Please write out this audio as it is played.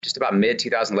just about mid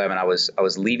 2011, I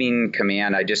was leaving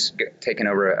command. I just taken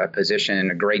over a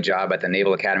position, a great job at the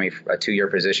Naval Academy, a 2-year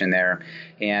position there,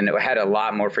 and I had a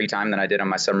lot more free time than I did on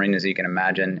my submarine, as you can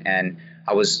imagine. And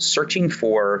I was searching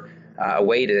for a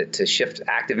way to shift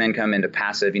active income into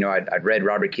passive. I'd read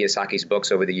Robert Kiyosaki's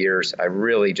books over the years.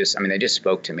 They just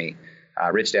spoke to me.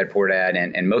 Rich Dad, Poor Dad,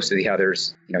 and most of the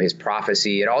others, his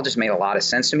prophecy, it all just made a lot of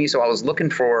sense to me. So I was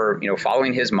looking for,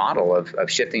 following his model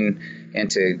of shifting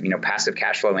into, passive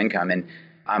cash flow income. And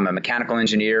I'm a mechanical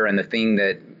engineer, and the thing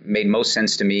that made most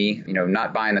sense to me,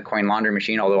 not buying the coin laundry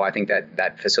machine, although I think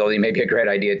that facility may be a great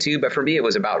idea too. But for me, it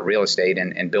was about real estate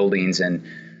and buildings. And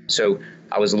so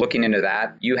I was looking into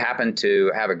that. You happen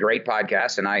to have a great I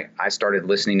started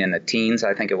listening in the teens,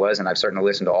 I think it was, and I've certainly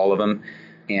listened to all of them.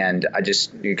 And I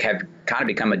just have kind of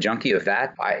become a junkie of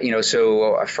that.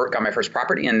 So I got my first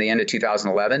property in the end of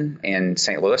 2011 in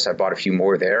St. Louis. I bought a few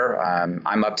more there.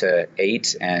 I'm up to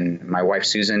 8, and my wife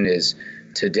Susan is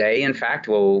today. In fact,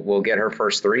 we'll get her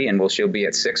first 3, and she'll be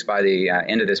at 6 by the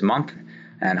end of this month.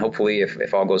 And hopefully,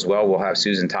 if all goes well, we'll have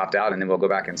Susan topped out, and then we'll go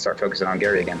back and start focusing on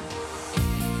Gary again.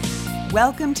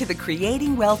 Welcome to the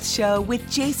Creating Wealth Show with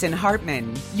Jason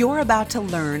Hartman. You're about to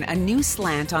learn a new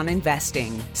slant on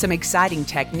investing, some exciting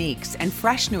techniques, and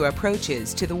fresh new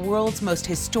approaches to the world's most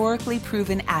historically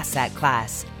proven asset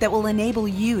class that will enable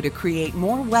you to create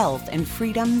more wealth and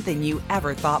freedom than you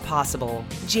ever thought possible.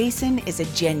 Jason is a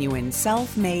genuine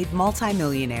self-made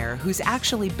multimillionaire who's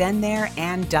actually been there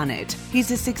and done it.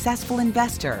 He's a successful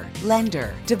investor,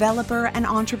 lender, developer, and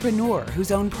entrepreneur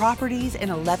who's owned properties in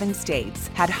 11 states,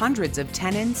 had hundreds of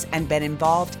tenants, and been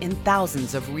involved in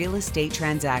thousands of real estate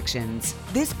transactions.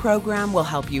 This program will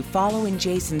help you follow in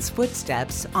Jason's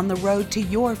footsteps on the road to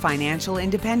your financial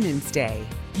independence day.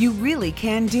 You really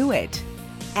can do it.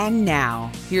 And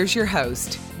now, here's your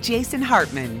host, Jason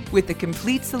Hartman, with the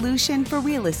complete solution for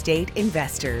real estate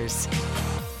investors.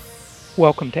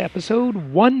 Welcome to episode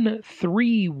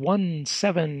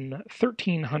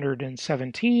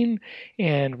 1317,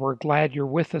 and we're glad you're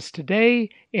with us today.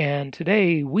 And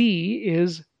today we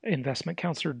is investment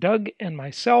counselor Doug and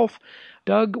myself.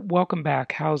 Doug, welcome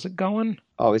back. How's it going?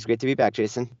 Always great to be back,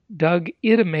 Jason. Doug,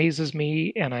 it amazes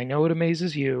me, and I know it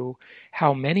amazes you,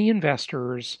 how many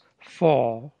investors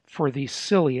fall for the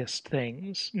silliest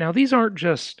things. Now, these aren't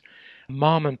just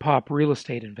mom and pop real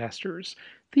estate investors.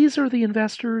 These are the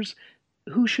investors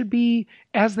who should be,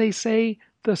 as they say,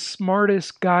 the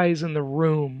smartest guys in the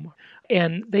room.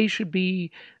 And they should be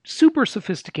super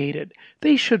sophisticated.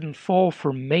 They shouldn't fall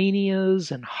for manias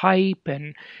and hype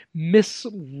and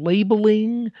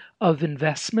mislabeling of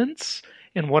investments.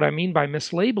 And what I mean by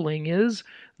mislabeling is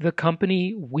the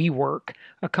company WeWork,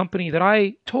 a company that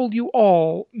I told you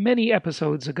all many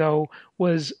episodes ago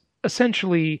was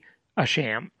essentially a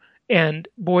sham. And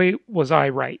boy, was I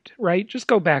right? Just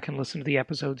go back and listen to the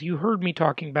episodes. You heard me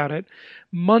talking about it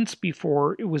months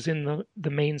before it was in the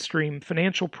mainstream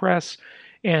financial press.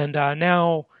 And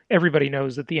now everybody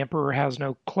knows that the emperor has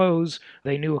no clothes.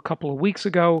 They knew a couple of weeks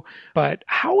ago. But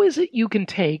how is it you can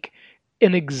take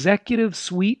an executive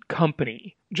suite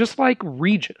company, just like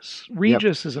Regus?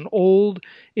 Regus is an old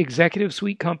executive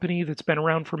suite company that's been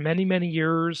around for many, many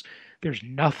years. There's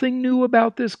nothing new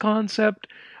about this concept.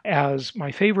 As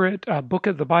my favorite book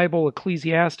of the Bible,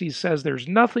 Ecclesiastes, says, there's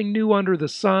nothing new under the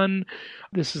sun.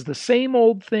 This is the same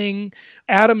old thing.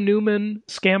 Adam Newman,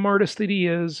 scam artist that he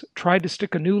is, tried to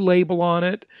stick a new label on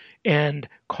it and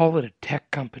call it a tech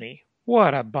company.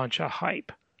 What a bunch of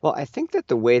hype. Well, I think that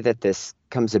the way that this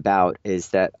comes about is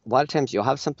that a lot of times you'll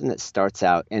have something that starts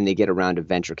out and they get a round of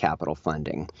venture capital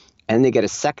funding. And they get a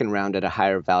second round at a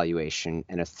higher valuation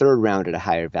and a third round at a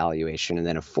higher valuation and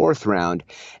then a fourth round.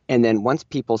 And then once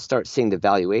people start seeing the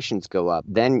valuations go up,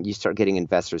 then you start getting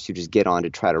investors who just get on to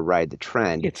try to ride the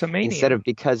trend. It's a mania. Instead of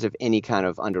because of any kind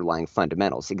of underlying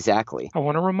fundamentals. Exactly. I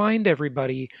want to remind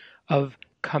everybody of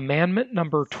commandment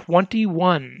number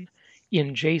 21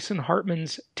 in Jason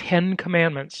Hartman's 10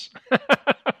 Commandments.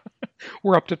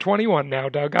 We're up to 21 now,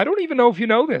 Doug. I don't even know if you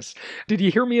know this. Did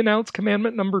you hear me announce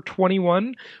commandment number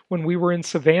 21 when we were in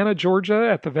Savannah, Georgia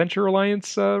at the Venture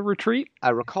Alliance retreat? I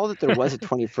recall that there was a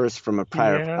 21st from a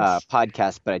prior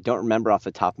podcast, but I don't remember off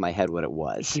the top of my head what it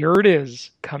was. Here it is.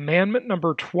 Commandment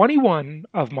number 21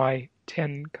 of my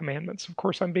 10 commandments. Of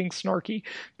course, I'm being snarky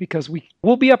because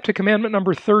we'll be up to commandment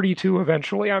number 32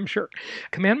 eventually, I'm sure.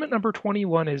 Commandment number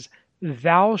 21 is,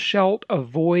 thou shalt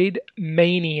avoid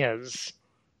manias.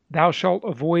 Thou shalt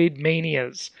avoid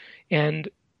manias. And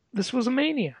this was a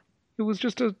mania. It was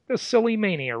just a silly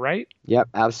mania, right? Yep,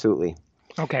 absolutely.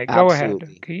 Okay, go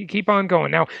ahead. Keep on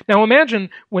going. Now imagine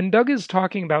when Doug is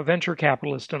talking about venture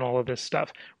capitalists and all of this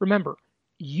stuff. Remember,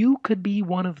 you could be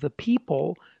one of the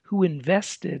people who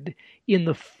invested in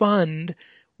the fund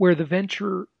where the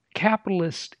venture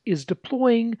capitalist is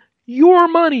deploying your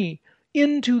money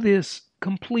into this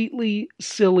completely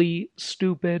silly,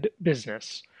 stupid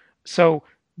business. So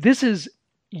this is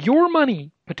your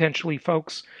money, potentially,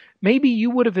 folks. Maybe you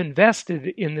would have invested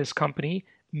in this company.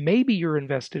 Maybe you're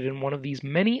invested in one of these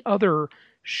many other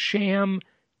sham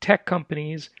tech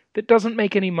companies that doesn't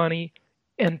make any money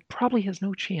and probably has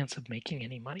no chance of making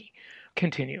any money.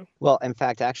 Continue. Well, in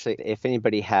fact, actually, if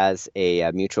anybody has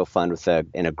a mutual fund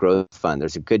in a growth fund,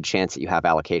 there's a good chance that you have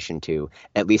allocation to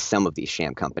at least some of these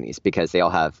sham companies because they all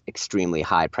have extremely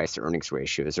high price to earnings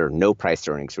ratios or no price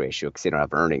to earnings ratio because they don't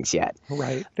have earnings yet.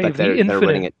 Right. They But have the they're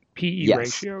running infinite it. PE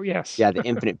ratio. Yes. Yeah, the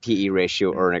infinite PE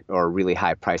ratio or really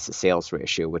high price to sales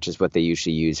ratio, which is what they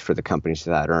usually use for the companies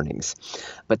without earnings.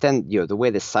 But then, the way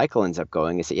the cycle ends up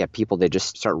going is that people they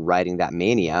just start riding that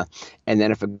mania, and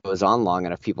then if it goes on long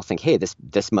enough, people think, hey,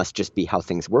 this must just be how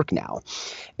things work now.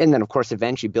 And then, of course,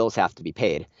 eventually bills have to be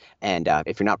paid. And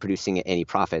if you're not producing any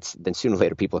profits, then sooner or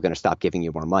later people are going to stop giving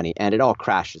you more money, and it all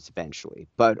crashes eventually.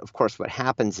 But of course, what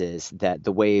happens is that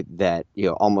the way that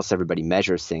almost everybody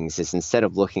measures things is instead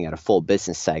of looking at a full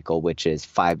business cycle, which is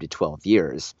 5 to 12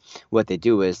 years, what they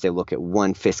do is they look at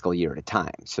one fiscal year at a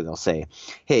time. So they'll say,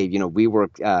 hey, we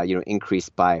work,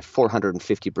 increased by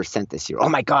 450% this year. Oh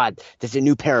my God, there's a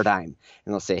new paradigm.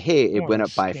 And they'll say, hey, it went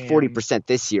up by 40%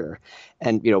 this year.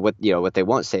 And what they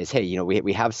won't say is, hey,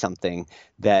 we have something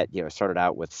that started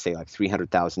out with say like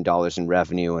 $300,000 in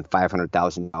revenue and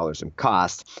 $500,000 in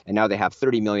cost, and now they have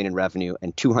 30 million in revenue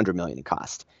and 200 million in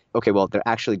cost. Okay, well, they're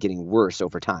actually getting worse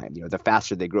over time. The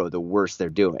faster they grow, the worse they're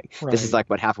doing. Right. This is like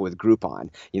what happened with Groupon.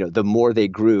 The more they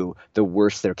grew, the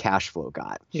worse their cash flow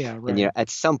got. Yeah, right. And at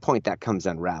some point that comes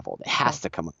unraveled. It has to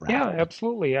come unraveled. Yeah,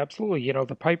 absolutely, absolutely.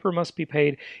 The piper must be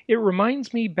paid. It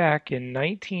reminds me back in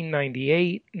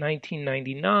 1998,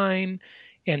 1999,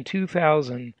 and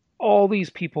 2000, all these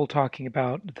people talking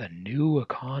about the new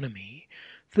economy.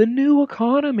 The new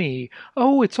economy.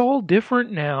 Oh, it's all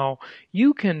different now.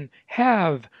 You can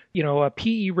have, a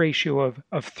PE ratio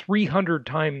of 300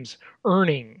 times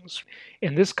earnings.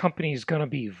 And this company is going to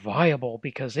be viable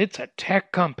because it's a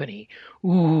tech company.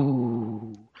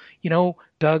 Ooh.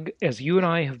 Doug, as you and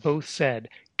I have both said,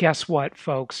 guess what,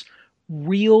 folks?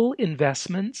 Real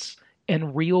investments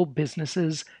and real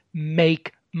businesses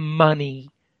make money.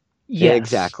 Yes.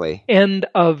 Exactly. End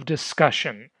of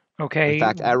discussion. Okay. In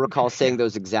fact, I recall saying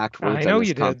those exact words on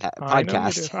this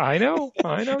podcast. I know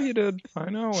you did. I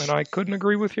know, and I couldn't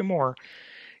agree with you more.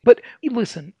 But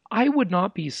listen, I would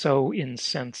not be so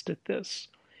incensed at this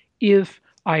if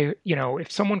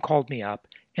if someone called me up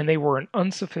and they were an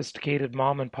unsophisticated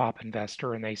mom and pop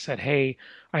investor and they said, hey,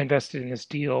 I invested in this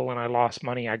deal and I lost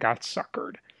money, I got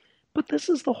suckered. But this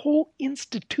is the whole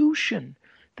institution.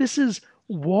 This is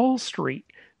Wall Street.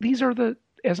 These are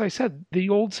as I said, the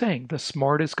old saying, the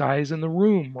smartest guys in the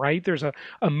room, right? There's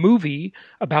a movie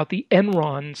about the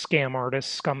Enron scam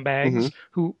artists, scumbags,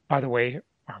 who, by the way,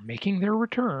 are making their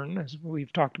return, as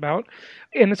we've talked about.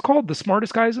 And it's called The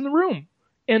Smartest Guys in the Room.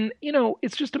 And,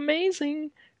 it's just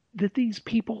amazing that these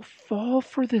people fall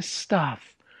for this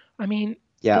stuff. I mean,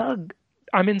 Doug,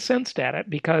 I'm incensed at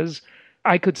it because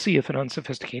I could see if an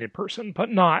unsophisticated person, but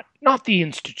not the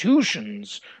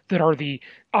institutions that are the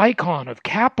icon of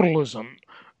capitalism.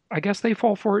 I guess they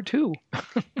fall for it too.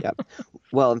 Yeah.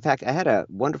 Well, in fact, I had a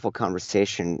wonderful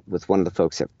conversation with one of the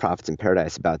folks at Profits in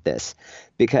Paradise about this,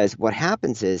 because what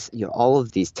happens is, all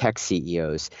of these tech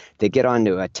CEOs, they get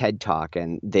onto a TED Talk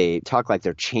and they talk like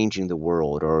they're changing the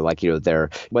world, or like,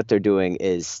 what they're doing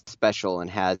is special and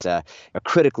has a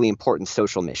critically important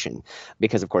social mission.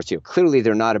 Because of course, clearly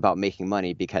they're not about making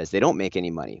money because they don't make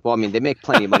any money. Well, I mean, they make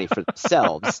plenty of money for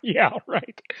themselves. Yeah,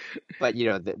 right. But,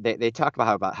 they talk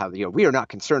about how we are not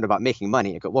concerned about making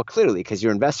money. I go, well, clearly, because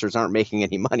your investors aren't making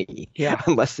any money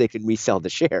unless they can resell the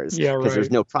shares because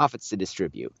there's no profits to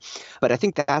distribute. But I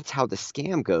think that's how the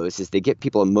scam goes, is they get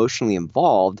people emotionally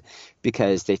involved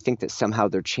because they think that somehow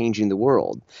they're changing the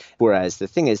world. Whereas the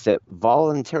thing is that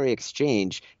voluntary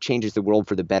exchange changes the world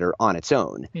for the better on its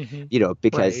own,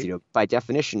 because, by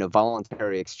definition, a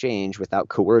voluntary exchange without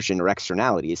coercion or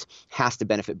externalities has to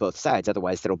benefit both sides.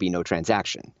 Otherwise, there'll be no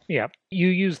transaction. Yeah. You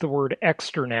use the word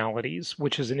externalities,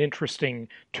 which is an interesting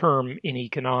term in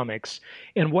economics.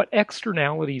 And what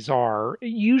externalities are,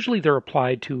 usually they're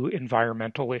applied to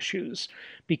environmental issues,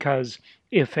 because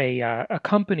if a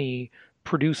company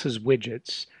produces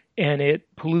widgets and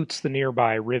it pollutes the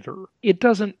nearby river, it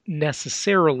doesn't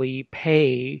necessarily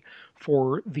pay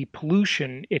for the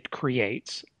pollution it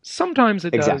creates. Sometimes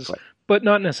it does, but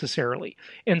not necessarily.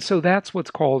 And so that's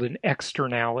what's called an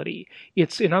externality.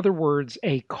 It's, in other words,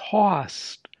 a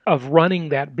cost of running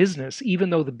that business, even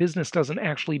though the business doesn't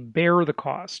actually bear the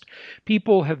cost.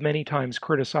 People have many times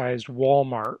criticized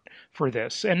Walmart for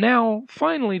this. And now,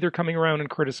 finally, they're coming around and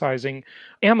criticizing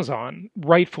Amazon.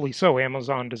 Rightfully so.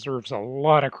 Amazon deserves a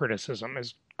lot of criticism,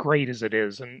 as great as it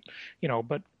is. And,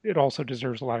 but it also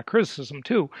deserves a lot of criticism,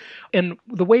 too. And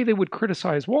the way they would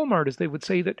criticize Walmart is they would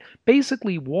say that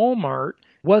basically Walmart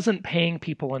wasn't paying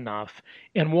people enough,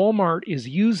 and Walmart is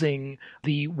using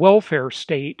the welfare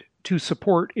state to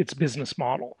support its business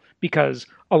model, because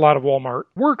a lot of Walmart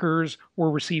workers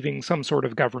were receiving some sort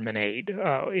of government aid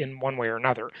in one way or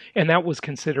another. And that was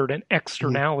considered an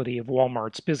externality of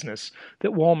Walmart's business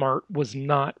that Walmart was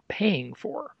not paying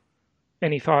for.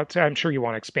 Any thoughts? I'm sure you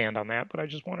want to expand on that, but I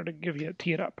just wanted to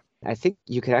tee it up. I think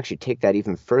you could actually take that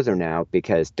even further now,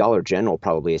 because Dollar General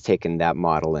probably has taken that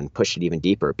model and pushed it even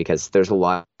deeper, because there's a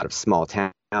lot of small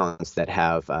towns that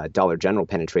have Dollar General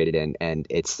penetrated in, and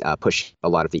it's pushed a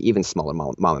lot of the even smaller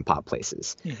mom and pop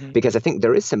places. Mm-hmm. Because I think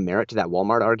there is some merit to that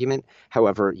Walmart argument.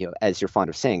 However, as you're fond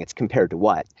of saying, it's compared to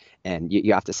what? And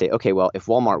you have to say, okay, well, if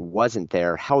Walmart wasn't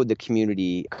there, how would the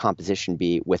community composition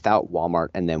be without Walmart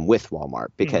and then with Walmart?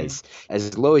 Because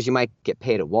as low as you might get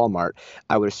paid at Walmart,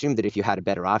 I would assume that if you had a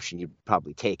better option, you'd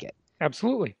probably take it.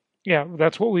 Absolutely. Yeah,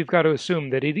 that's what we've got to assume,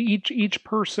 that each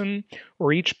person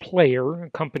or each player,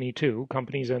 company too,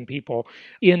 companies and people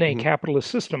in a capitalist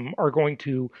system are going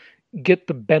to get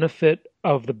the benefit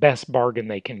of the best bargain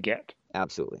they can get.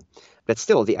 Absolutely. But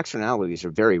still, the externalities are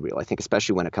very real, I think,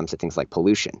 especially when it comes to things like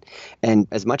pollution. And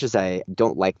as much as I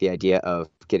don't like the idea of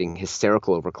getting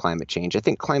hysterical over climate change, I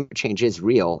think climate change is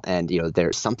real, and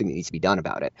there's something that needs to be done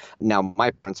about it. Now,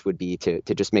 my preference would be to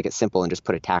just make it simple and just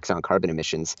put a tax on carbon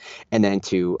emissions, and then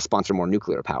to sponsor more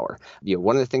nuclear power.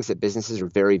 One of the things that businesses are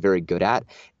very, very good at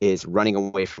is running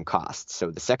away from costs.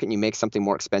 So the second you make something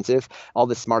more expensive, all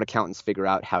the smart accountants figure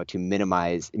out how to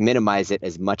minimize it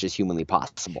as much as humanly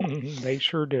possible. They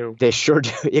sure do. They sure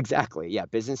do. Exactly. Yeah.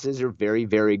 Businesses are very,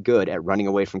 very good at running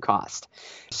away from cost.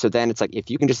 So then it's like, if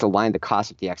you can just align the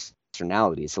cost with the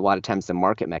externalities, a lot of times the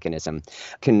market mechanism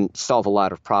can solve a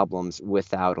lot of problems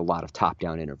without a lot of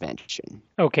top-down intervention.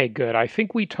 Okay, good. I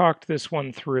think we talked this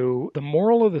one through. The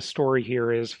moral of the story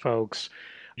here is, folks,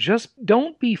 just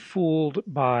don't be fooled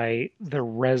by the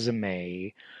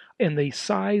resume and the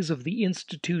size of the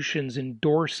institutions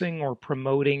endorsing or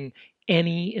promoting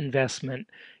any investment.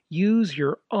 Use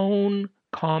your own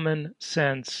common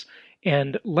sense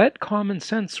and let common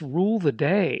sense rule the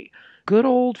day. Good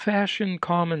old-fashioned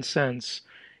common sense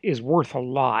is worth a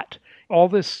lot. All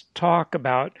this talk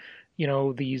about,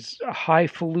 these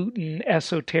highfalutin,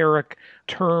 esoteric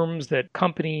terms that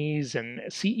companies and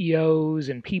CEOs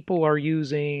and people are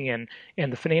using and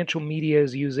the financial media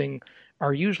is using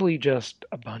are usually just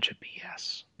a bunch of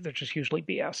BS. They're just usually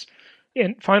BS.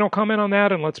 And final comment on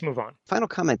that, and let's move on. Final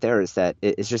comment there is that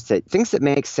it's just that things that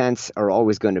make sense are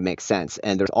always going to make sense.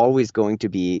 And there's always going to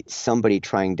be somebody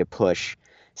trying to push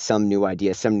some new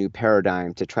idea, some new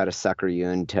paradigm to try to sucker you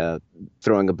into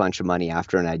throwing a bunch of money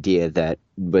after an idea that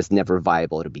was never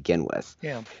viable to begin with.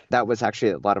 Yeah. That was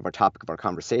actually a lot of our topic of our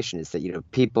conversation, is that,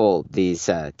 people, these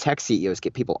tech CEOs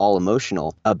get people all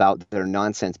emotional about their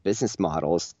nonsense business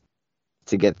models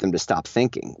to get them to stop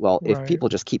thinking. Well, if people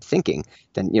just keep thinking,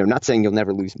 then, not saying you'll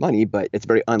never lose money, but it's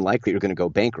very unlikely you're going to go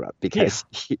bankrupt, because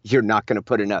you're not going to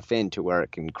put enough in to where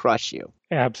it can crush you.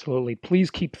 Absolutely. Please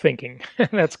keep thinking.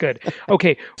 That's good.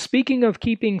 Okay. Speaking of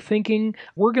keeping thinking,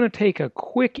 we're going to take a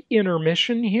quick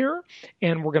intermission here,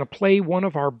 and we're going to play one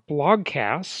of our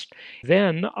blogcasts.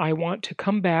 Then I want to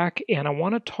come back and I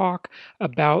want to talk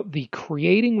about the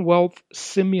Creating Wealth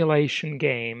simulation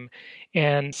game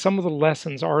and some of the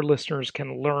lessons our listeners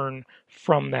can learn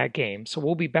from that game. So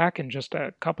we'll be back in just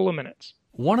a couple of minutes.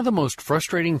 One of the most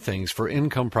frustrating things for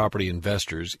income property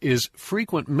investors is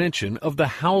frequent mention of the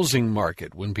housing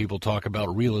market when people talk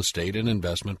about real estate and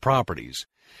investment properties.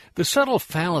 The subtle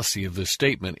fallacy of this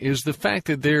statement is the fact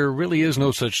that there really is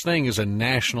no such thing as a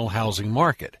national housing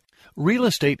market. Real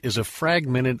estate is a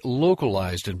fragmented,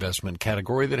 localized investment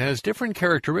category that has different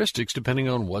characteristics depending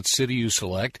on what city you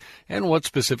select and what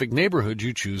specific neighborhood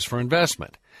you choose for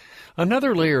investment.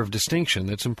 Another layer of distinction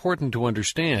that's important to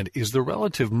understand is the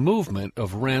relative movement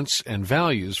of rents and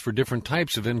values for different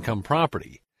types of income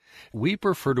property. We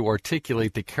prefer to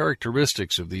articulate the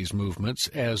characteristics of these movements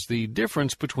as the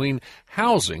difference between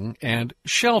housing and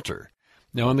shelter.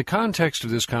 Now, in the context of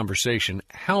this conversation,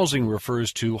 housing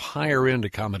refers to higher-end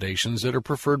accommodations that are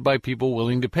preferred by people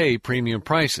willing to pay premium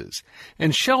prices,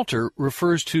 and shelter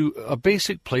refers to a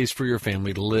basic place for your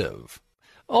family to live.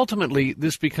 Ultimately,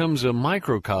 this becomes a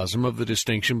microcosm of the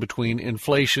distinction between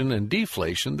inflation and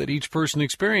deflation that each person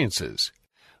experiences.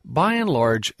 By and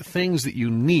large, things that you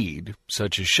need,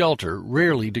 such as shelter,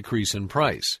 rarely decrease in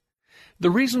price. The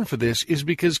reason for this is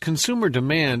because consumer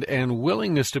demand and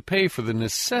willingness to pay for the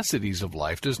necessities of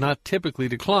life does not typically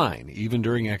decline, even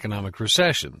during economic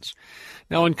recessions.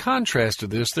 Now, in contrast to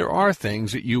this, there are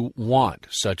things that you want,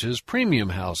 such as premium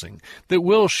housing, that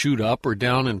will shoot up or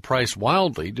down in price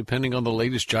wildly depending on the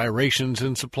latest gyrations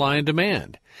in supply and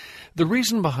demand. The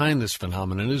reason behind this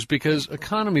phenomenon is because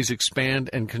economies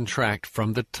expand and contract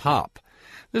from the top.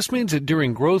 This means that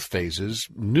during growth phases,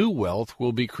 new wealth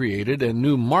will be created and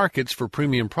new markets for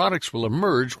premium products will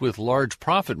emerge with large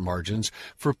profit margins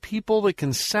for people that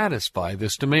can satisfy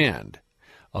this demand.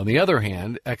 On the other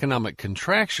hand, economic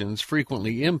contractions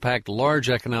frequently impact large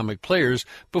economic players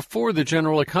before the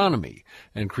general economy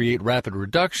and create rapid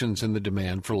reductions in the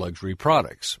demand for luxury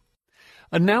products.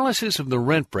 Analysis of the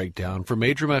rent breakdown for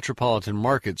major metropolitan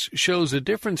markets shows a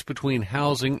difference between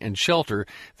housing and shelter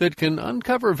that can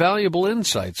uncover valuable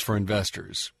insights for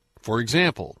investors. For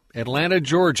example, Atlanta,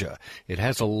 Georgia, it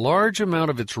has a large amount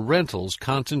of its rentals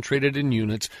concentrated in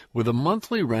units with a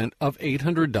monthly rent of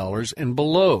 $800 and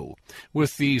below,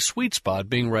 with the sweet spot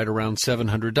being right around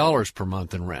 $700 per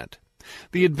month in rent.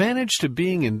 The advantage to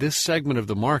being in this segment of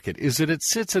the market is that it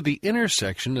sits at the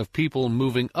intersection of people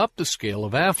moving up the scale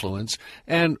of affluence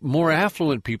and more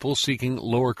affluent people seeking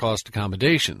lower-cost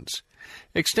accommodations.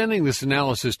 Extending this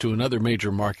analysis to another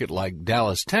major market like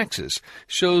Dallas, Texas,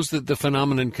 shows that the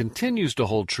phenomenon continues to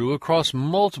hold true across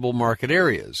multiple market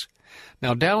areas.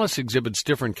 Now, Dallas exhibits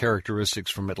different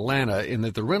characteristics from Atlanta in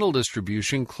that the rental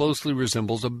distribution closely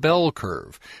resembles a bell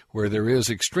curve, where there is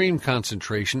extreme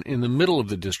concentration in the middle of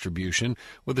the distribution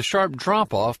with a sharp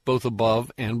drop-off both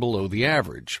above and below the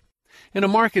average. In a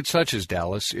market such as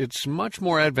Dallas, it's much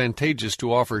more advantageous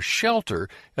to offer shelter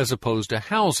as opposed to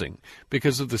housing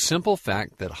because of the simple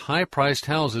fact that high-priced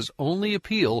houses only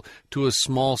appeal to a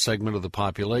small segment of the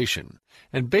population,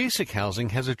 and basic housing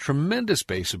has a tremendous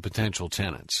base of potential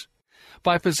tenants.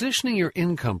 By positioning your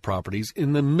income properties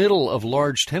in the middle of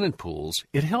large tenant pools,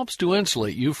 it helps to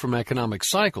insulate you from economic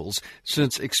cycles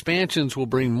since expansions will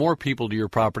bring more people to your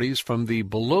properties from the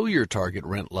below your target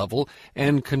rent level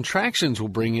and contractions will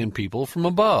bring in people from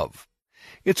above.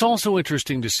 It's also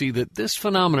interesting to see that this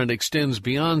phenomenon extends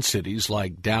beyond cities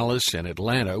like Dallas and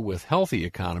Atlanta with healthy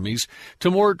economies to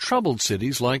more troubled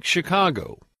cities like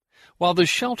Chicago. While the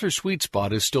shelter sweet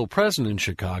spot is still present in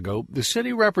Chicago, the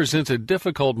city represents a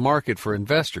difficult market for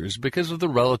investors because of the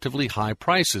relatively high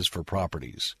prices for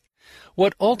properties.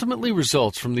 What ultimately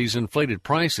results from these inflated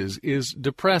prices is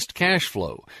depressed cash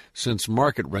flow, since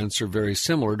market rents are very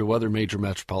similar to other major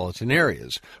metropolitan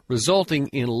areas, resulting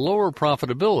in lower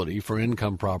profitability for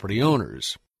income property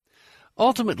owners.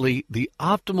 Ultimately, the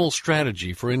optimal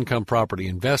strategy for income property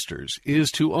investors is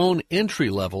to own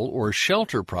entry-level or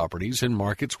shelter properties in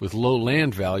markets with low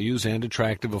land values and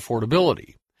attractive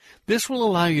affordability. This will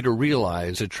allow you to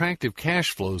realize attractive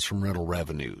cash flows from rental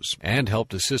revenues and help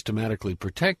to systematically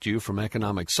protect you from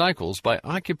economic cycles by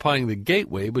occupying the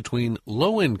gateway between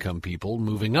low-income people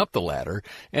moving up the ladder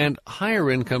and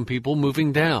higher-income people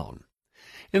moving down.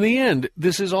 In the end,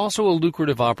 this is also a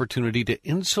lucrative opportunity to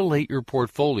insulate your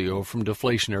portfolio from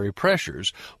deflationary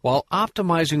pressures while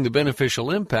optimizing the beneficial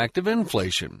impact of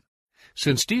inflation.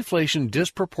 Since deflation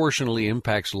disproportionately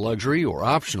impacts luxury or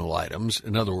optional items,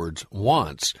 in other words,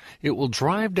 wants, it will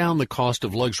drive down the cost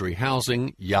of luxury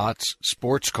housing, yachts,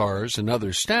 sports cars, and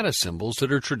other status symbols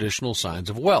that are traditional signs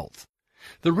of wealth.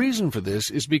 The reason for this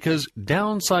is because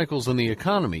down cycles in the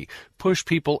economy push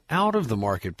people out of the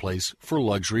marketplace for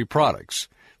luxury products.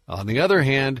 On the other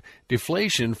hand,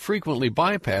 deflation frequently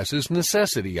bypasses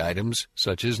necessity items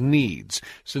such as needs,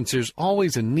 since there's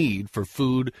always a need for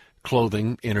food,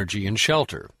 clothing, energy, and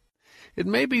shelter. It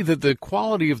may be that the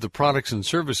quality of the products and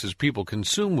services people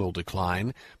consume will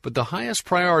decline, but the highest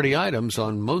priority items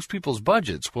on most people's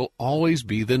budgets will always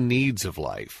be the needs of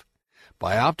life.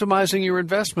 By optimizing your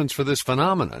investments for this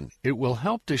phenomenon, it will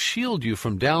help to shield you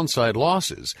from downside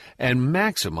losses and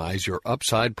maximize your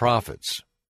upside profits.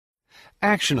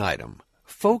 Action item: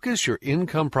 focus your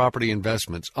income property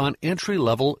investments on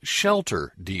entry-level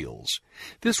shelter deals.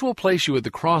 This will place you at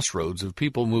the crossroads of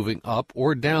people moving up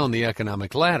or down the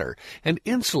economic ladder and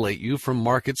insulate you from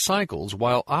market cycles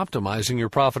while optimizing your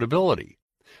profitability.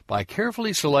 By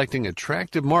carefully selecting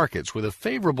attractive markets with a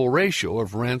favorable ratio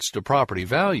of rents to property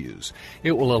values,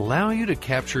 it will allow you to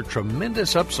capture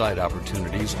tremendous upside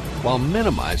opportunities while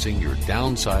minimizing your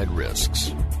downside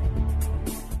risks.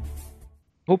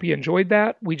 Hope you enjoyed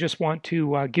that. We just want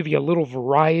to give you a little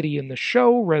variety in the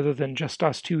show rather than just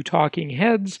us two talking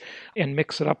heads and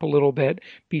mix it up a little bit.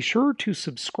 Be sure to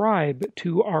subscribe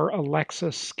to our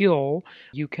Alexa skill.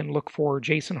 You can look for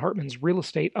Jason Hartman's Real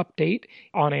Estate Update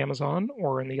on Amazon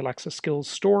or in the Alexa Skills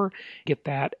store. Get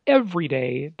that every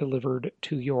day delivered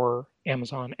to your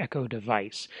Amazon Echo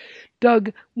device.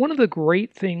 Doug, one of the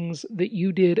great things that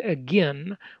you did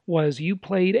again was you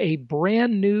played a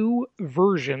brand new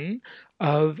version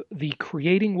of the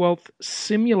Creating Wealth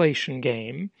simulation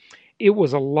game. It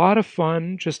was a lot of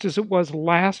fun, just as it was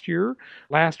last year.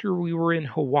 Last year we were in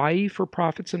Hawaii for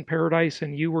Profits in Paradise,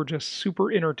 and you were just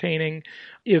super entertaining.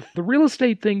 If the real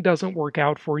estate thing doesn't work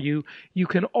out for you, you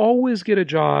can always get a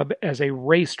job as a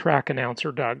racetrack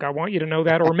announcer, Doug. I want you to know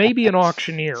that, or maybe an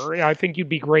auctioneer. I think you'd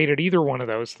be great at either one of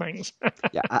those things.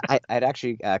 Yeah, I'd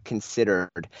actually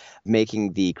considered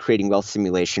making the Creating Wealth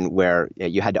simulation where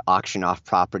you had to auction off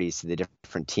properties to the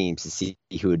different teams to see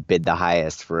who would bid the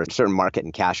highest for a certain market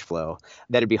and cash flow.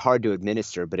 That'd be hard to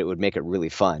administer, but it would make it really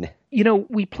fun. You know,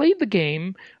 we played the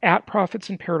game at Profits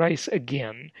in Paradise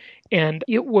again, and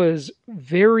it was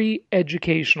very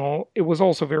educational. It was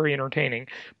also very entertaining,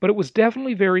 but it was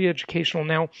definitely very educational.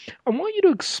 Now, I want you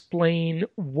to explain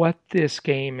what this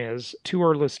game is to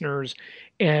our listeners,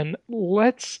 and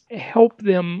let's help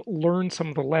them learn some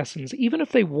of the lessons, even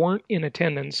if they weren't in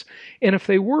attendance. And if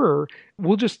they were,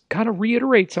 we'll just kind of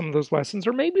reiterate some of those lessons,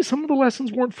 or maybe some of the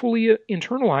lessons weren't fully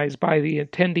internalized by the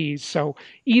attendees. So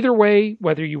either way,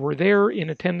 whether you were there in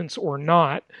attendance or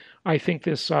not, I think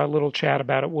this little chat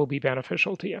about it will be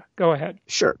beneficial to you. Go ahead.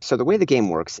 Sure. So the way the game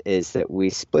works is that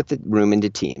we split the room into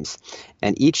teams,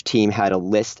 and each team had a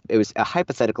list. It was a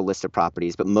hypothetical list of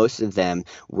properties, but most of them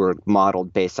were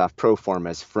modeled based off pro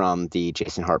formas from the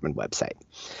Jason Hartman website.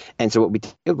 And so what we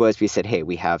did was we said, hey,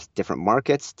 we have different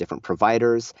markets, different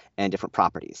providers, and different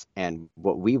properties. And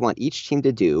what we want each team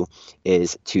to do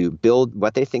is to build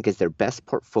what they think is their best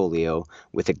portfolio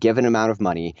with a given amount of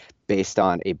money based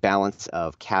on a balance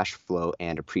of cash flow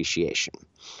and appreciation.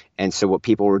 And so what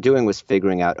people were doing was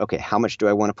figuring out, okay, how much do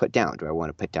I want to put down? Do I want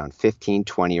to put down 15,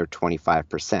 20, or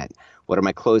 25%? What are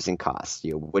my closing costs?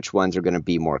 Which ones are going to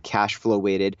be more cash flow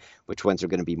weighted? Which ones are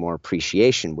going to be more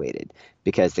appreciation weighted?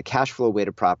 Because the cash flow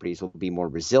weighted properties will be more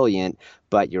resilient,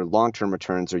 but your long-term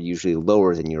returns are usually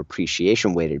lower than your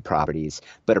appreciation weighted properties,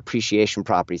 but appreciation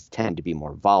properties tend to be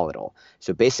more volatile.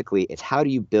 So basically, it's how do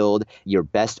you build your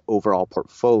best overall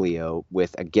portfolio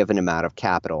with a given amount of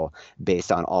capital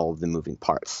based on all of the moving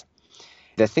parts.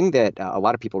 The thing that a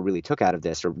lot of people really took out of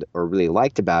this or really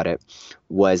liked about it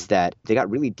was that they got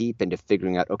really deep into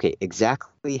figuring out, okay,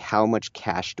 exactly how much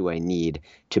cash do I need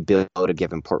to build a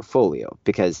given portfolio?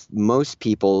 Because most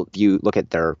people view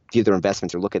their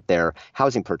investments or look at their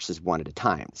housing purchases one at a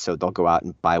time. So they'll go out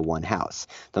and buy one house,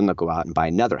 then they'll go out and buy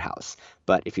another house.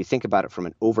 But if you think about it from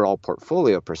an overall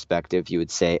portfolio perspective, you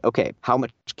would say, okay, how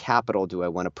much capital do I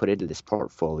want to put into this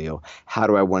portfolio? How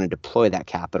do I want to deploy that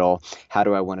capital? How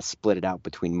do I want to split it out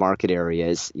between market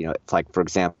areas? It's like, for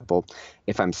example,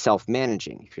 if I'm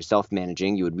self-managing, if you're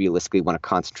self-managing, you would realistically want to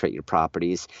concentrate your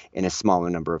properties in a smaller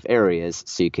number of areas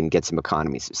so you can get some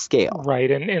economies of scale.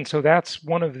 Right. And so that's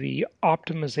one of the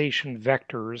optimization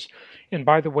vectors. And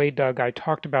by the way, Doug, I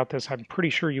talked about this. I'm pretty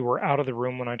sure you were out of the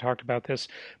room when I talked about this.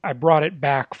 I brought it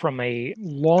back from a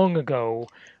long ago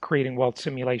Creating Wealth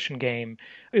simulation game.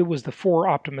 It was the 4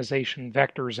 optimization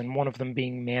vectors, and one of them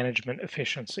being management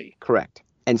efficiency. Correct.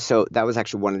 And so that was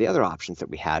actually one of the other options that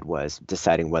we had, was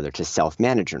deciding whether to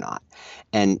self-manage or not.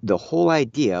 And the whole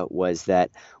idea was that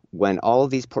when all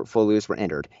of these portfolios were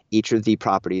entered, each of the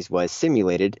properties was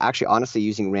simulated, actually honestly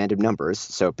using random numbers.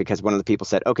 So because one of the people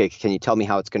said, okay, can you tell me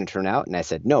how it's going to turn out? And I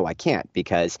said, no, I can't,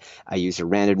 because I use a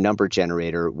random number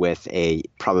generator with a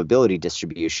probability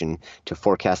distribution to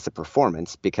forecast the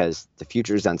performance, because the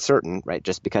future is uncertain, right?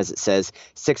 Just because it says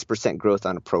 6% growth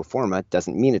on a pro forma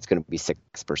doesn't mean it's going to be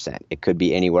 6%. It could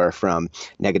be anywhere from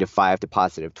 -5 to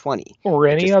 +20. Or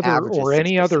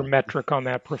any other metric on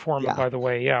that pro forma, by the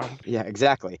way. Yeah. Yeah,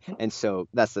 exactly. And so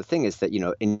that's the thing, is that,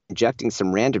 injecting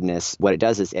some randomness, what it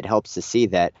does is it helps to see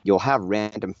that you'll have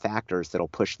random factors that'll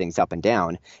push things up and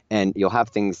down, and you'll have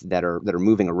things that are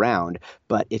moving around.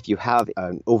 But if you have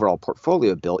an overall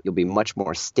portfolio built, you'll be much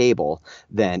more stable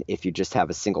than if you just have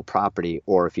a single property,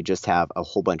 or if you just have a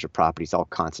whole bunch of properties all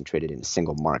concentrated in a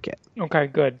single market. Okay,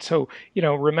 good. So,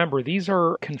 remember, these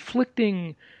are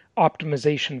conflicting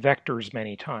optimization vectors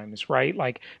many times, right?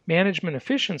 Like management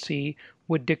efficiency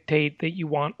would dictate that you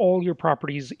want all your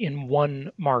properties in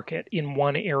one market, in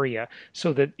one area,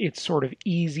 so that it's sort of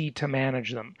easy to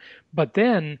manage them. But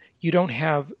then you don't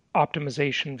have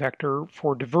optimization vector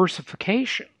for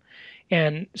diversification.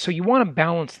 And so you want to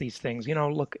balance these things.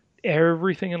 Look,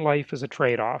 everything in life is a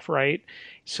trade-off, right?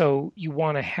 So you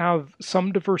want to have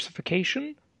some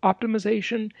diversification,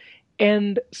 optimization,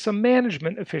 and some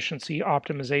management efficiency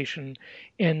optimization.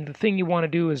 And the thing you want to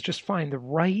do is just find the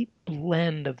right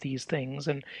blend of these things.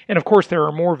 And of course, there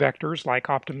are more vectors like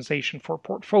optimization for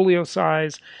portfolio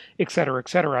size, et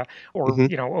cetera, or, Hmm.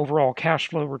 overall cash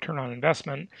flow, return on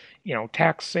investment,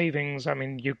 tax savings. I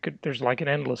mean, there's like an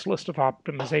endless list of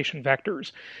optimization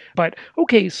vectors. But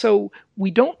okay, so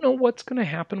we don't know what's going to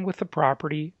happen with the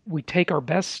property. We take our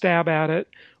best stab at it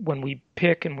when we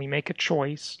pick and we make a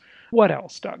choice. What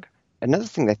else, Doug? Another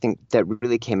thing I think that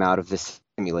really came out of this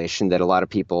simulation that a lot of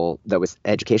people, that was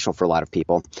educational for a lot of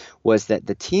people, was that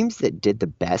the teams that did the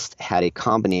best had a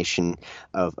combination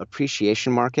of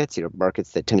appreciation markets,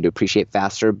 markets that tended to appreciate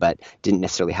faster but didn't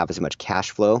necessarily have as much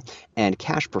cash flow, and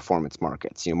cash performance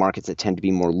markets, markets that tend to be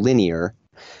more linear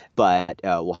but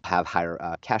will have higher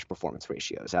cash performance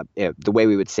ratios. The way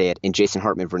we would say it in Jason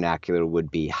Hartman vernacular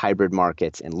would be hybrid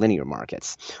markets and linear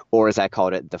markets, or as I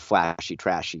called it, the flashy,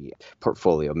 trashy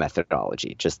portfolio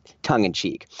methodology, just tongue in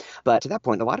cheek. But to that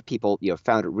point, a lot of people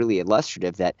found it really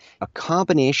illustrative that a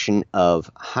combination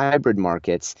of hybrid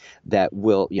markets that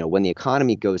will, when the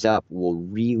economy goes up, will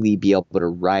really be able to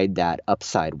ride that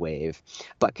upside wave,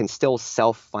 but can still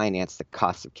self-finance the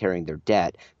cost of carrying their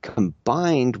debt,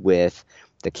 combined with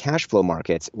the cash flow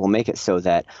markets, will make it so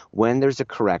that when there's a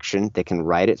correction, they can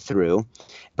ride it through.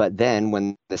 But then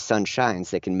when the sun shines,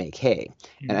 they can make hay.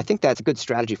 And I think that's a good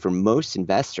strategy for most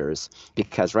investors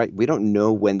because, right, we don't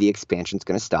know when the expansion is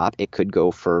going to stop. It could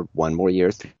go for 1 more year,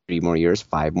 3 more years,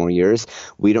 5 more years.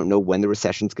 We don't know when the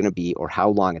recession is going to be or how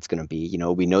long it's going to be.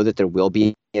 We know that there will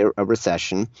be a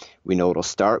recession. We know it'll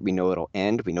start. We know it'll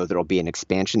end. We know there'll be an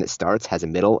expansion that starts, has a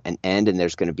middle, and end, and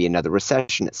there's going to be another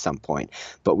recession at some point.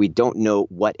 But we don't know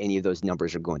what any of those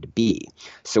numbers are going to be.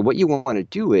 So what you want to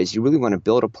do is you really want to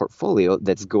build a portfolio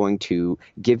that's going to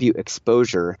give you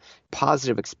exposure,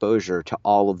 positive exposure to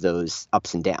all of those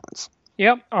ups and downs.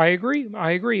 Yep, I agree.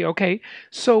 Okay,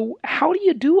 so how do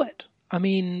you do it? I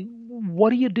mean, what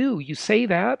do? You say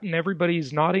that, and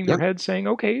everybody's nodding their head saying,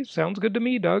 okay, sounds good to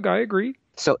me, Doug. I agree.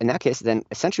 So in that case, then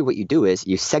essentially what you do is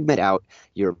you segment out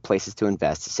your places to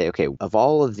invest to say, okay, of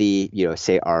all of the,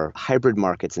 say our hybrid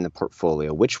markets in the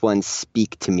portfolio, which ones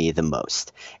speak to me the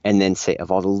most? And then say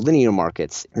of all the linear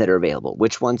markets that are available,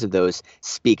 which ones of those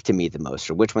speak to me the most?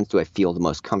 Or which ones do I feel the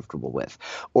most comfortable with?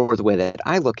 Or the way that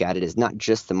I look at it is not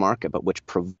just the market, but which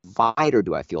provider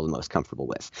do I feel the most comfortable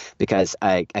with? Because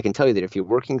I can tell you that if you're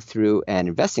working through an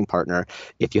investing partner,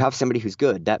 if you have somebody who's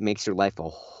good, that makes your life a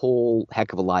whole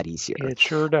heck of a lot easier. It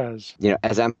sure does.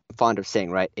 As I'm fond of saying,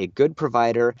 right, a good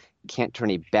provider can't turn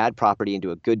a bad property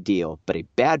into a good deal, but a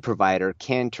bad provider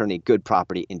can turn a good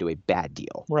property into a bad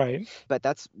deal. Right. But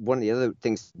that's one of the other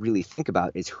things to really think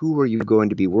about is who are you going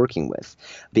to be working with?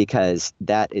 Because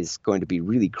that is going to be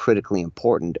really critically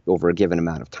important over a given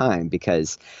amount of time,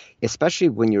 because especially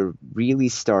when you're really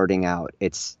starting out,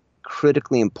 it's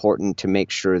critically important to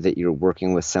make sure that you're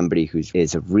working with somebody who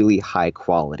is of really high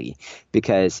quality.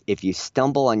 Because if you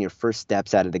stumble on your first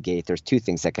steps out of the gate, there's 2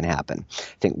 things that can happen.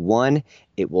 I think one,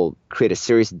 it will create a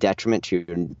serious detriment to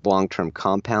your long-term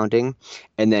compounding.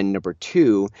 And then number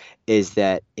 2 is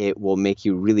that it will make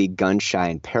you really gun-shy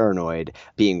and paranoid,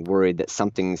 being worried that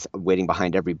something's waiting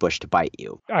behind every bush to bite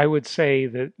you. I would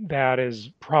say that is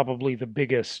probably the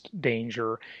biggest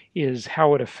danger, is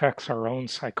how it affects our own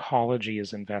psychology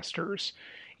as investors.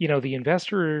 The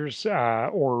investors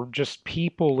or just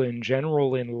people in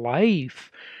general in life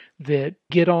that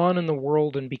get on in the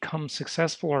world and become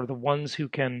successful are the ones who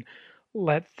can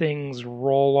let things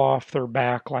roll off their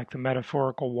back like the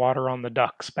metaphorical water on the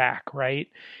duck's back, right?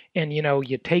 And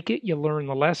you take it, you learn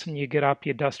the lesson, you get up,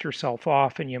 you dust yourself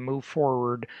off, and you move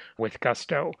forward with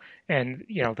gusto. And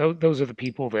those are the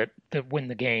people that win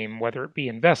the game, whether it be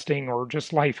investing or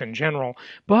just life in general.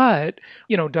 But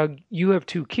Doug, you have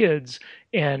 2 kids,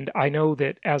 and I know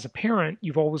that as a parent,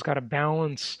 you've always got to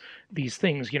balance these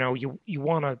things. You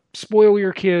want to spoil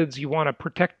your kids, you want to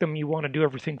protect them, you want to do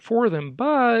everything for them,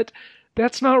 but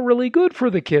that's not really good for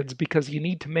the kids because you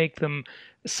need to make them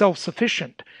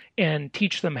self-sufficient and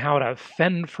teach them how to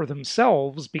fend for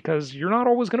themselves, because you're not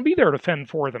always going to be there to fend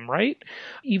for them, right?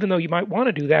 Even though you might want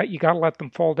to do that, you got to let them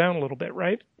fall down a little bit,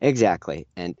 right? Exactly.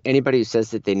 And anybody who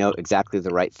says that they know exactly the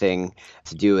right thing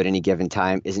to do at any given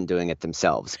time isn't doing it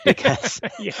themselves, because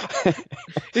yeah.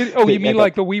 You mean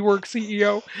like the WeWork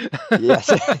CEO?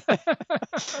 Yes.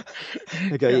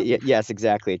 Yes,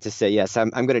 exactly. To say, yes, I'm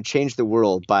going to change the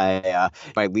world by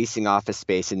leasing office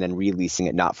space and then releasing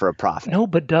it, not for a profit. No,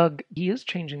 but Doug, he is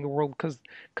changing the world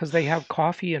because they have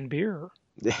coffee and beer.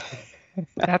 Yeah,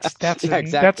 That's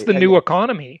exactly. the new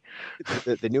economy.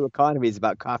 The new economy is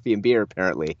about coffee and beer,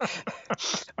 apparently.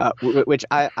 Which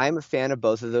I'm a fan of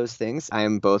both of those things. I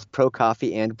am both pro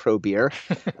coffee and pro beer.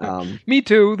 Um, Me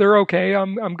too. They're okay.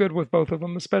 I'm good with both of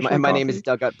them, especially my name is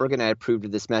coffee. Doug Utberg, and I approve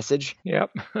of this message.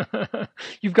 Yep.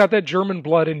 You've got that German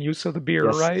blood in you, so the beer,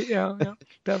 Yes, right? Yeah, yeah,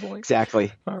 definitely.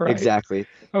 exactly. All right. Exactly.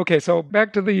 Okay, so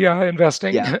back to the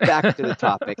investing. Yeah, back to the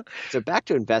topic. So back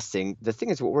to investing, the thing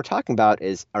is what we're talking about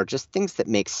are just things that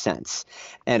make sense.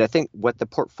 And I think what the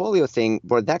portfolio thing,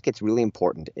 where that gets really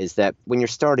important is that when you're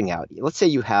starting out, let's say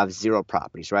you have zero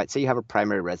properties, right? Say you have a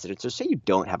primary residence, or say you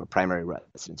don't have a primary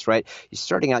residence, right? You're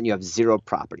starting out and you have zero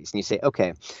properties, and you say,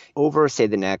 okay, over say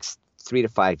the next 3 to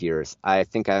 5 years, I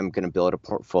think I'm going to build a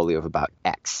portfolio of about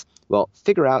X. Well,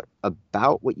 figure out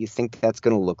about what you think that's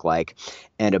going to look like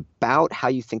and about how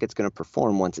you think it's going to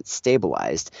perform once it's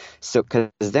stabilized. So, because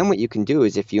then what you can do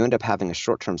is if you end up having a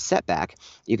short-term setback,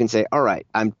 you can say, all right,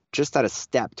 I'm just at a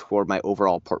step toward my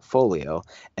overall portfolio.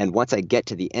 And once I get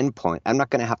to the end point, I'm not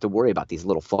going to have to worry about these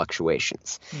little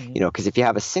fluctuations. Mhm. Because if you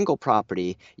have a single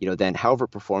property, then however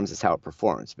it performs is how it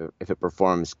performs. If it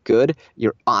performs good,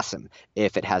 you're awesome.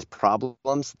 If it has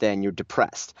problems, then you're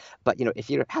depressed. But, if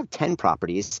you have 10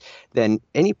 properties, then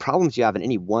any problems you have in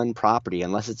any one property,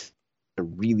 unless it's a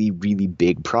really, really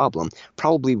big problem,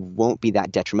 probably won't be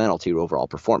that detrimental to your overall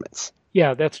performance.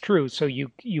 Yeah, that's true. So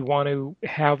you want to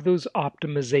have those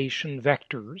optimization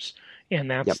vectors, and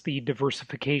Yep. that's the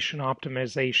diversification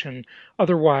optimization.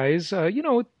 Otherwise,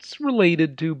 it's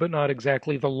related to, but not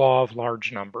exactly, the law of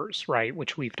large numbers, right?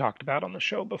 Which we've talked about on the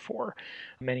show before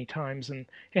many times. And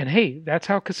hey, that's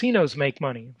how casinos make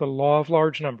money, the law of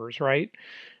large numbers, right?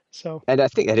 So, And I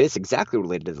think it is exactly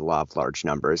related to the law of large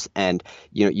numbers. And,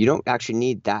 you don't actually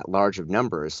need that large of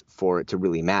numbers for it to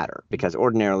really matter. Because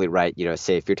ordinarily, right,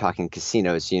 say if you're talking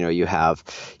casinos, you have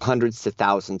hundreds to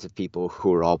thousands of people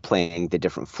who are all playing the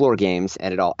different floor games,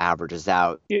 and it all averages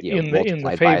out, in the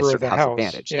multiplied by a favor of certain the house house.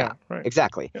 advantage. Yeah, Yeah, right.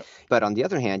 exactly. Yeah. But on the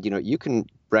other hand, you can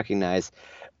recognize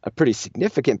a pretty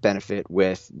significant benefit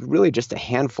with really just a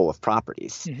handful of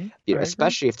properties, I agree.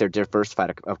 especially if they're diversified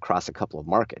across a couple of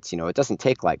markets. It doesn't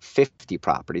take like 50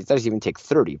 properties. It doesn't even take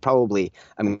 30. Probably,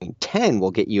 10 will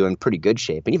get you in pretty good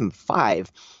shape. And even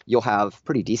 5, you'll have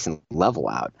pretty decent level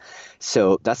out.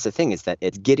 So that's the thing, is that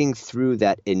it's getting through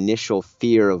that initial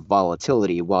fear of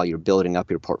volatility while you're building up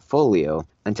your portfolio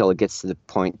until it gets to the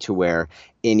point to where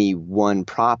any one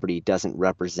property doesn't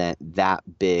represent that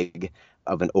big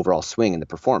of an overall swing in the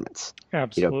performance.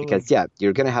 Absolutely. Because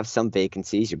you're going to have some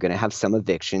vacancies, you're going to have some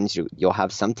evictions, you'll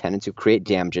have some tenants who create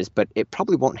damages, but it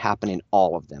probably won't happen in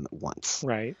all of them at once.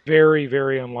 Right. Very,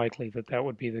 very unlikely that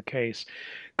would be the case.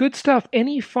 Good stuff.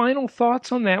 Any final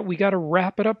thoughts on that? We got to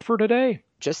wrap it up for today.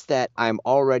 Just that I'm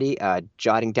already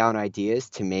jotting down ideas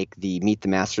to make the Meet the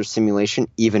Masters simulation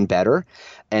even better.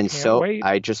 And Can't so wait.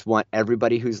 I just want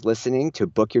everybody who's listening to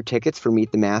book your tickets for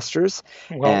Meet the Masters.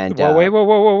 Well, And wait,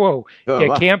 whoa. You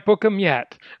well, can't book them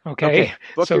yet. Okay.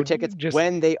 book So your tickets just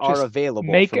when they are just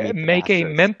available make for Meet the make a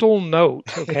Masters. mental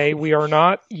note. Okay. We are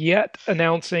not yet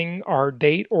announcing our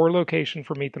date or location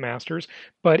for Meet the Masters,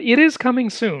 but it is coming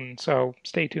soon. So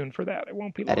stay tuned for that. It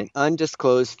won't be long. At an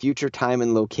undisclosed future time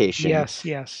and location. Yes.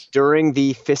 During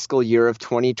the fiscal year of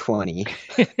 2020.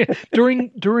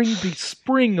 during the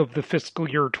spring of the fiscal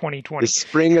year 2020. The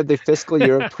spring of the fiscal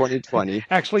year of 2020.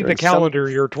 Actually, the calendar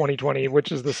year 2020,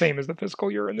 which is the same as the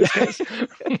fiscal year in this case.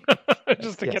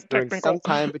 Just to get during technical.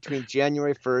 sometime between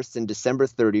January 1st and December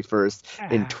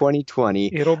 31st in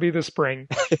 2020. It'll be the spring.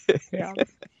 Yeah.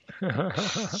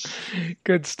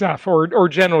 Good stuff. Or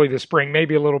generally the spring,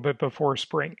 maybe a little bit before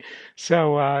spring.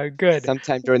 So good.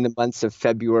 Sometime during the months of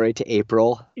February to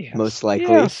April, Yes. most likely.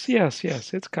 Yes.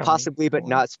 It's coming. Possibly, but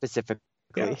not specifically.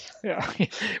 Yeah.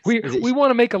 We want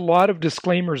to make a lot of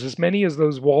disclaimers, as many as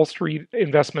those Wall Street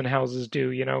investment houses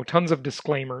do, tons of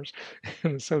disclaimers.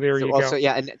 So there you go. Also,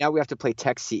 and now we have to play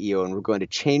tech CEO, and we're going to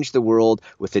change the world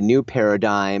with a new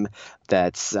paradigm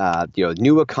that's,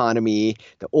 new economy.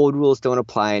 The old rules don't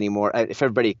apply anymore. If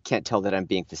everybody can't tell that I'm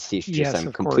being facetious, yes, I'm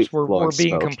of completely course. We're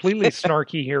being smoke. completely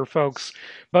snarky here, folks,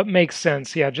 but makes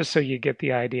sense. Yeah, just so you get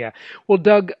the idea. Well,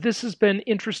 Doug, this has been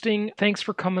interesting. Thanks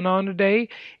for coming on today.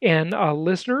 And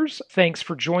listeners, thanks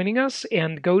for joining us.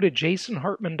 And go to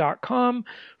jasonhartman.com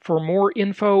for more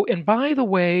info. And by the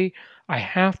way, I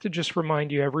have to just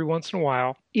remind you every once in a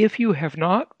while, if you have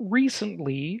not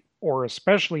recently, or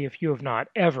especially if you have not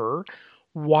ever,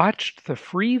 watched the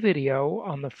free video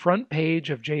on the front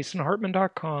page of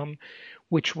jasonhartman.com,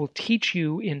 which will teach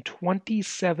you in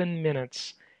 27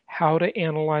 minutes how to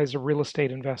analyze a real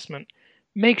estate investment,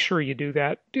 Make sure you do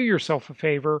that. Do yourself a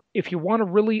favor. If you want to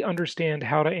really understand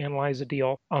how to analyze a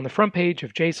deal, on the front page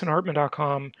of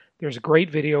jasonhartman.com, there's a great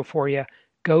video for you.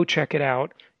 Go check it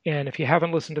out. And if you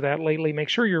haven't listened to that lately, make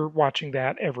sure you're watching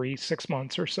that every 6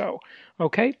 months or so.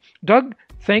 Okay? Doug,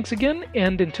 thanks again.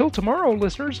 And until tomorrow,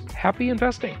 listeners, happy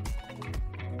investing.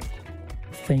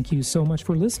 Thank you so much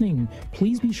for listening.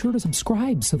 Please be sure to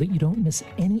subscribe so that you don't miss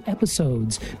any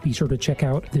episodes. Be sure to check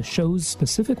out the show's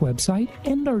specific website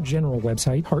and our general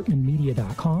website,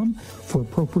 hartmanmedia.com, for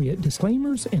appropriate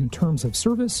disclaimers and terms of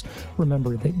service.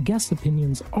 Remember that guest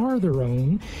opinions are their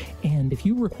own, and if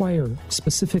you require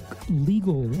specific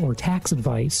legal or tax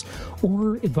advice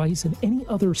or advice in any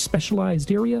other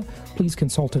specialized area, please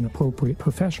consult an appropriate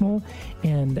professional.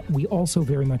 And we also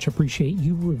very much appreciate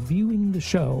you reviewing the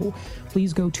show.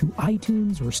 Please go to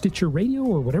iTunes or Stitcher Radio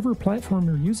or whatever platform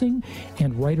you're using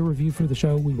and write a review for the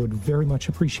show. We would very much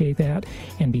appreciate that.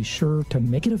 And be sure to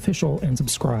make it official and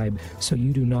subscribe so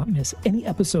you do not miss any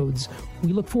episodes.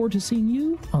 We look forward to seeing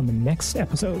you on the next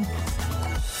episode.